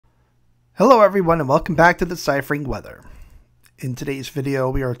Hello everyone and welcome back to Deciphering Weather. In today's video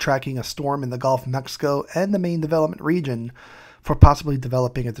we are tracking a storm in the Gulf of Mexico and the main development region for possibly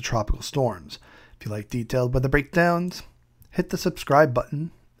developing into tropical storms. If you like detailed weather breakdowns, hit the subscribe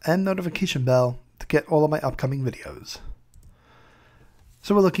button and notification bell to get all of my upcoming videos.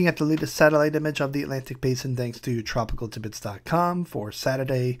 So we're looking at the latest satellite image of the Atlantic Basin thanks to tropicaltidbits.com for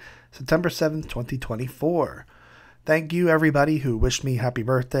Saturday, September 7th, 2024. Thank you everybody who wished me happy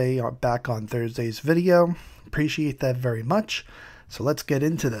birthday back on Thursday's video. Appreciate that very much. So let's get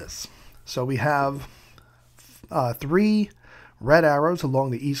into this. So we have 3 red arrows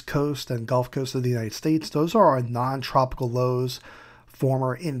along the east coast and Gulf Coast of the United States. Those are our non-tropical lows,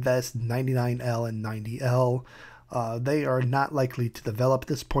 former Invest 99L and 90L. They are not likely to develop at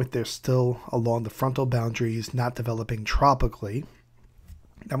this point. They're still along the frontal boundaries, not developing tropically.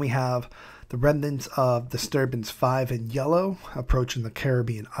 Then we have the remnants of Disturbance 5 in yellow approaching the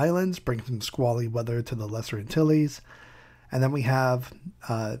Caribbean islands, bringing some squally weather to the Lesser Antilles. And then we have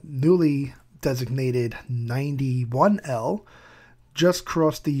newly designated 91L just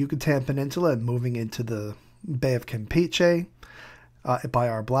crossed the Yucatan Peninsula and moving into the Bay of Campeche by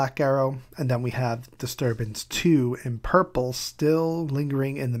our black arrow. And then we have Disturbance 2 in purple still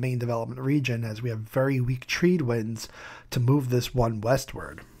lingering in the main development region as we have very weak trade winds to move this one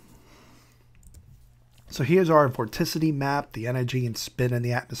westward. So here's our vorticity map, the energy and spin in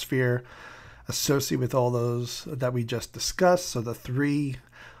the atmosphere associated with all those that we just discussed. So the 3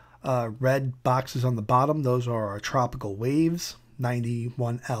 red boxes on the bottom, those are our tropical waves.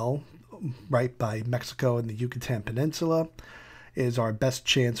 91L, right by Mexico and the Yucatan Peninsula, is our best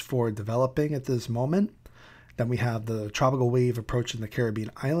chance for developing at this moment. Then we have the tropical wave approaching the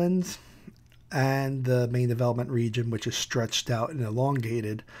Caribbean islands and the main development region, which is stretched out and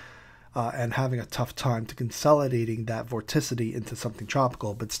elongated. And having a tough time to consolidating that vorticity into something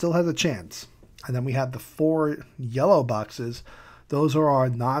tropical, but still has a chance. And then we have the 4 yellow boxes. Those are our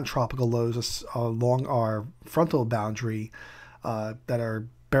non-tropical lows along our frontal boundary that are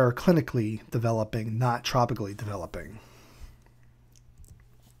baroclinically developing, not tropically developing.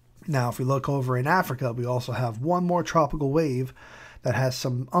 Now, if we look over in Africa, we also have one more tropical wave that has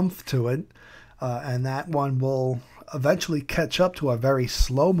some oomph to it, and that one will eventually catch up to a very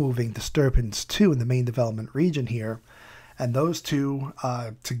slow-moving Disturbance 2 in the main development region here. And those two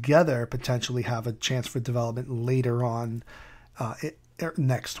together potentially have a chance for development later on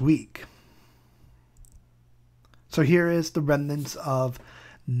next week. So here is the remnants of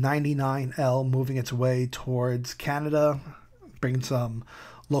 99L moving its way towards Canada, bringing some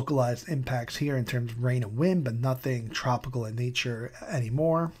localized impacts here in terms of rain and wind, but nothing tropical in nature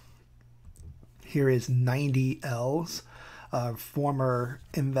anymore. Here is 90L's former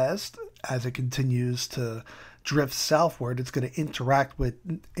Invest. As it continues to drift southward, it's going to interact with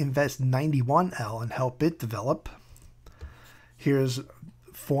Invest 91L and help it develop. Here's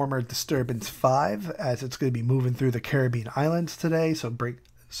former Disturbance 5 as it's going to be moving through the Caribbean islands today. So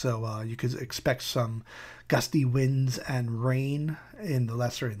you could expect some gusty winds and rain in the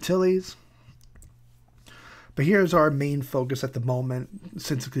Lesser Antilles. But here's our main focus at the moment.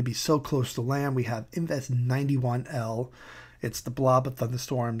 Since it could be so close to land, we have Invest 91L. It's the blob of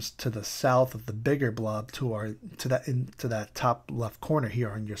thunderstorms to the south of the bigger blob to that top left corner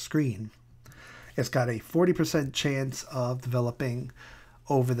here on your screen. It's got a 40% chance of developing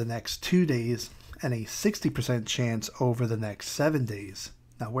over the next 2 days and a 60% chance over the next 7 days.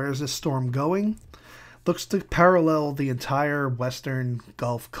 Now, where is this storm going? Looks to parallel the entire western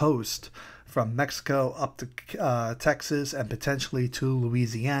Gulf Coast, from Mexico up to Texas and potentially to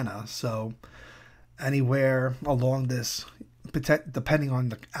Louisiana. So anywhere along this, depending on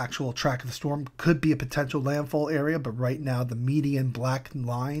the actual track of the storm, could be a potential landfall area. But right now the median black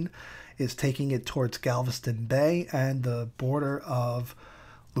line is taking it towards Galveston Bay and the border of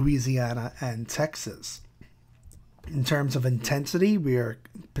Louisiana and Texas. In terms of intensity, we are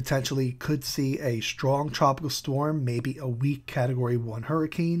potentially could see a strong tropical storm, maybe a weak Category 1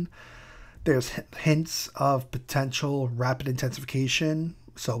 hurricane. There's hints of potential rapid intensification,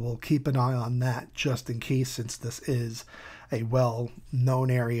 so we'll keep an eye on that just in case, since this is a well-known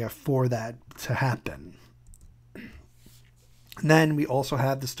area for that to happen. And then we also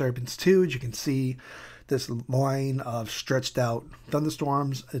have Disturbance 2. As you can see, this line of stretched out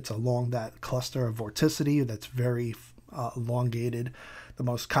thunderstorms, it's along that cluster of vorticity that's very elongated. The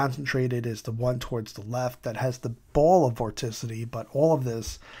most concentrated is the one towards the left that has the ball of vorticity, but all of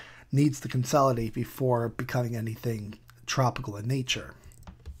this needs to consolidate before becoming anything tropical in nature.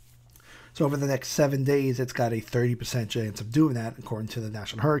 So over the next 7 days, it's got a 30% chance of doing that, according to the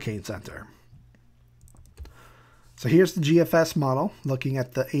National Hurricane Center. So here's the GFS model looking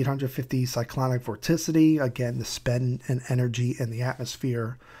at the 850 cyclonic vorticity. Again, the spin and energy in the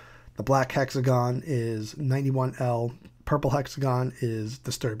atmosphere. The black hexagon is 91L. Purple hexagon is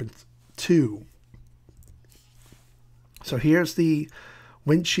disturbance 2. So here's the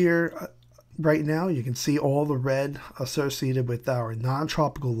wind shear right now. You can see all the red associated with our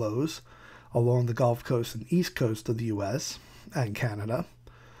non-tropical lows along the Gulf Coast and East Coast of the US and Canada.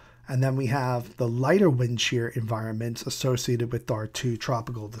 And then we have the lighter wind shear environments associated with our 2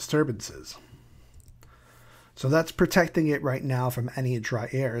 tropical disturbances. So that's protecting it right now from any dry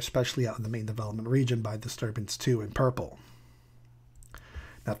air, especially out in the main development region by disturbance 2 in purple.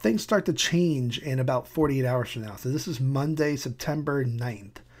 Now things start to change in about 48 hours from now. So this is Monday, September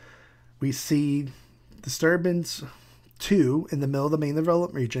 9th. We see disturbance 2 in the middle of the main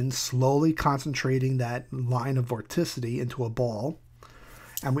development region slowly concentrating that line of vorticity into a ball.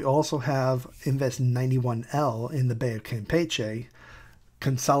 And we also have Invest 91L in the Bay of Campeche,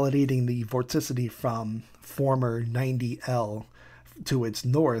 consolidating the vorticity from former 90L to its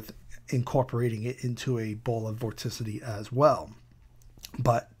north, incorporating it into a ball of vorticity as well.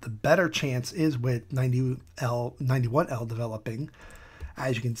 But the better chance is with 91L developing.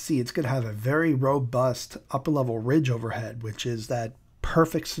 As you can see, it's going to have a very robust upper level ridge overhead, which is that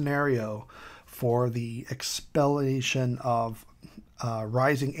perfect scenario for the expellation of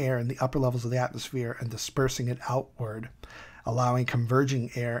rising air in the upper levels of the atmosphere and dispersing it outward, allowing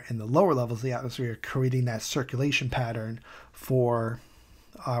converging air in the lower levels of the atmosphere, creating that circulation pattern for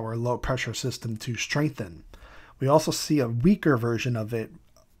our low pressure system to strengthen. We also see a weaker version of it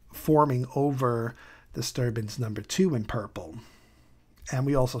forming over disturbance number 2 in purple. And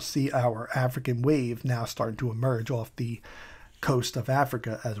we also see our African wave now starting to emerge off the coast of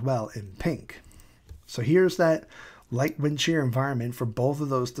Africa as well in pink. So here's that light wind shear environment for both of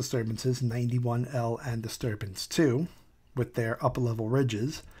those disturbances, 91L and disturbance 2, with their upper level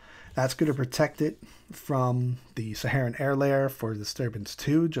ridges. That's going to protect it from the Saharan air layer for disturbance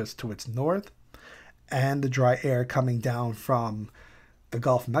 2 just to its north, and the dry air coming down from the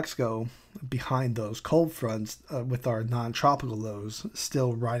Gulf of Mexico behind those cold fronts with our non-tropical lows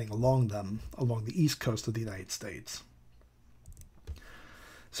still riding along them along the east coast of the United States.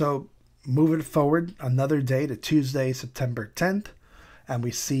 So moving forward another day to Tuesday, September 10th, and we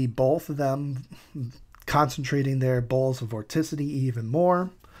see both of them concentrating their balls of vorticity even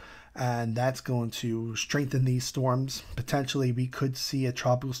more, and that's going to strengthen these storms. Potentially we could see a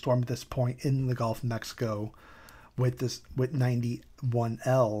tropical storm at this point in the Gulf of Mexico with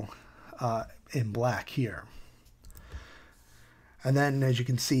 91L in black here. And then as you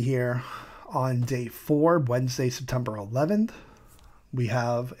can see here on day 4, Wednesday, September 11th, we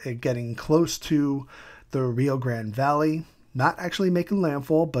have it getting close to the Rio Grande Valley, not actually making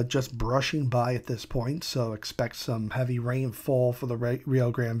landfall, but just brushing by at this point. So expect some heavy rainfall for the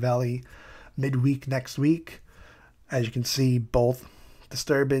Rio Grande Valley midweek next week. As you can see, both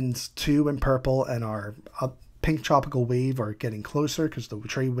disturbance 2 in purple and our pink tropical wave are getting closer because the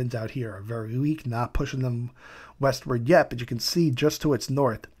trade winds out here are very weak, not pushing them westward yet. But you can see just to its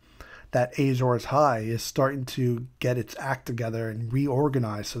north, that Azores high is starting to get its act together and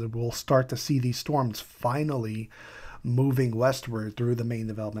reorganize, so that we'll start to see these storms finally moving westward through the main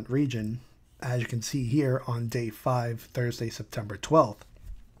development region. As you can see here on day 5, Thursday, September 12th.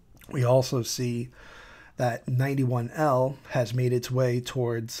 We also see that 91L has made its way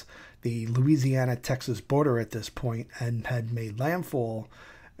towards the Louisiana-Texas border at this point and had made landfall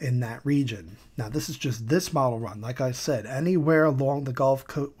in that region. Now this is just this model run. Like I said, anywhere along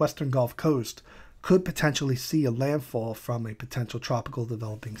the western Gulf Coast could potentially see a landfall from a potential tropical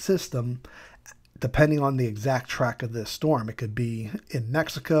developing system, depending on the exact track of this storm. It could be in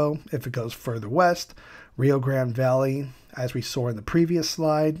Mexico if it goes further west, Rio Grande Valley, as we saw in the previous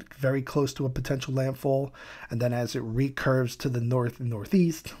slide, very close to a potential landfall, and then as it recurves to the north and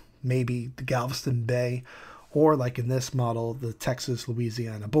northeast, maybe the Galveston Bay, or like in this model, the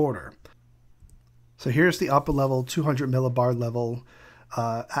Texas-Louisiana border. So here's the upper level, 200 millibar level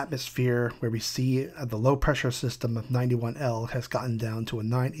atmosphere, where we see the low pressure system of 91L has gotten down to a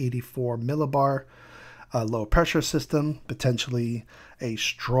 984 millibar low pressure system, potentially a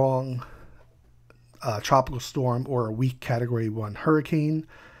strong tropical storm or a weak Category 1 hurricane.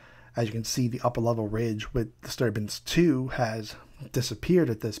 As you can see, the upper level ridge with disturbance 2 has disappeared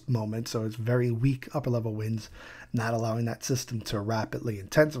at this moment, so it's very weak upper level winds, not allowing that system to rapidly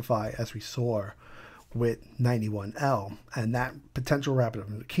intensify as we saw with 91L. And that potential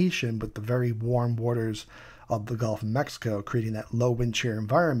rapidification with the very warm waters of the Gulf of Mexico creating that low wind shear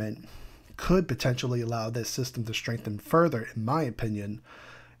environment could potentially allow this system to strengthen further, in my opinion,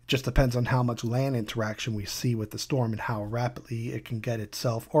 It just depends on how much land interaction we see with the storm and how rapidly it can get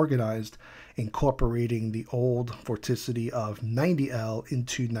itself organized, incorporating the old vorticity of 90L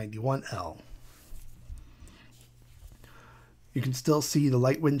into 91L. You can still see the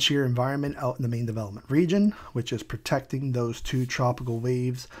light wind shear environment out in the main development region, which is protecting those two tropical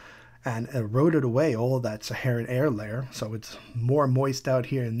waves and eroded away all of that Saharan air layer. So it's more moist out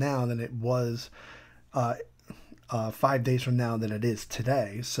here now than it was 5 days from now than it is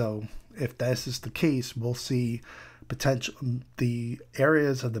today. So if this is the case, we'll see the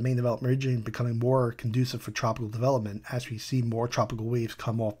areas of the main development region becoming more conducive for tropical development as we see more tropical waves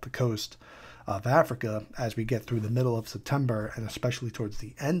come off the coast of Africa as we get through the middle of September, and especially towards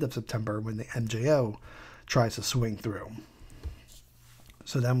the end of September when the MJO tries to swing through.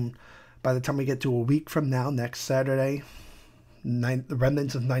 So then by the time we get to a week from now, next Saturday, the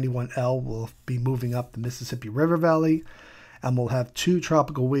remnants of 91L will be moving up the Mississippi River Valley, and we'll have two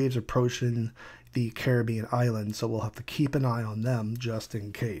tropical waves approaching the Caribbean islands, so we'll have to keep an eye on them just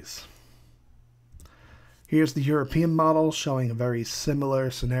in case. Here's the European model showing a very similar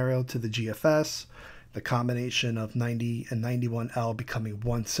scenario to the GFS, the combination of 90 and 91L becoming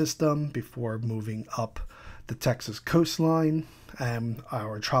one system before moving up the Texas coastline, and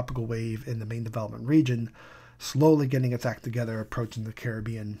our tropical wave in the main development region slowly getting its act together, approaching the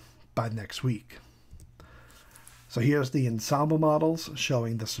Caribbean by next week. So here's the ensemble models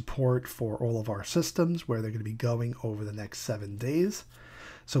showing the support for all of our systems, where they're going to be going over the next 7 days.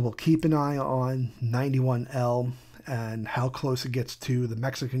 So we'll keep an eye on 91L and how close it gets to the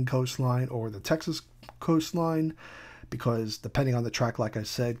Mexican coastline or the Texas coastline, because depending on the track, like I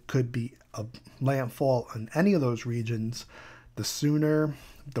said, could be a landfall in any of those regions. The sooner,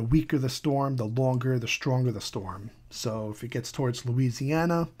 the weaker the storm, the longer, the stronger the storm. So if it gets towards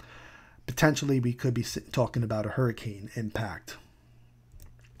Louisiana, potentially we could be talking about a hurricane impact.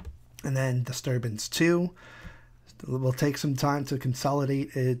 And then disturbance 2 will take some time to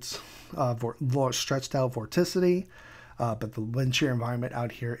consolidate its stretched out vorticity, but the wind shear environment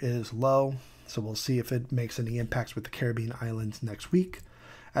out here is low, so we'll see if it makes any impacts with the Caribbean islands next week,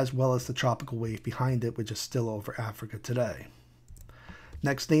 as well as the tropical wave behind it, which is still over Africa today.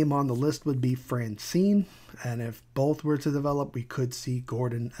 Next name on the list would be Francine, and if both were to develop, we could see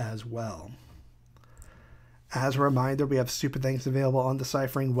Gordon as well. As a reminder, we have super thanks available on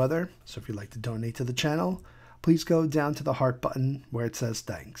Deciphering Weather, so if you'd like to donate to the channel, please go down to the heart button where it says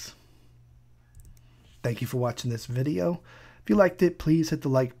thanks. Thank you for watching this video. If you liked it, please hit the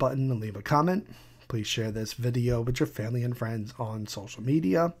like button and leave a comment. Please share this video with your family and friends on social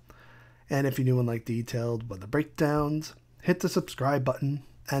media. And if you're new and like detailed weather breakdowns, hit the subscribe button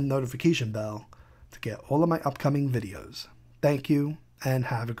and notification bell to get all of my upcoming videos. Thank you and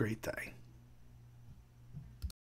have a great day.